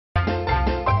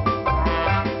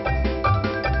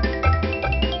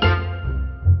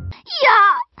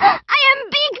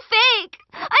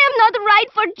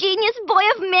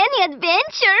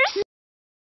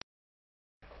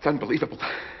It's unbelievable.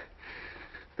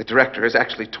 The director has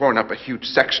actually torn up a huge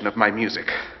section of my music.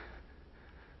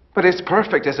 But it's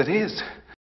perfect as it is.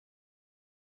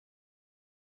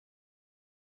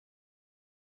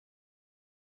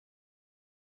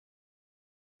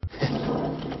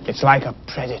 It's like a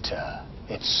predator.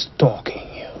 It's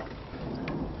stalking you.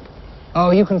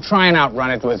 Oh, you can try and outrun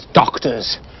it with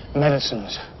doctors,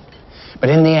 medicines.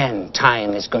 But in the end,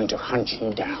 time is going to hunt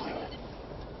you down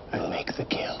and make the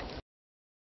kill.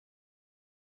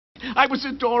 I was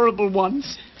adorable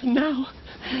once. Now,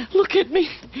 look at me.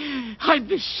 I'm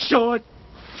this short,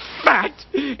 fat,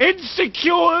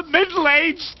 insecure,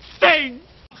 middle-aged thing.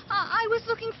 I was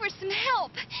looking for some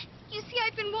help. You see,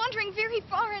 I've been wandering very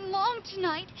far and long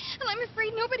tonight, and I'm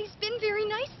afraid nobody's been very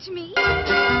nice to me.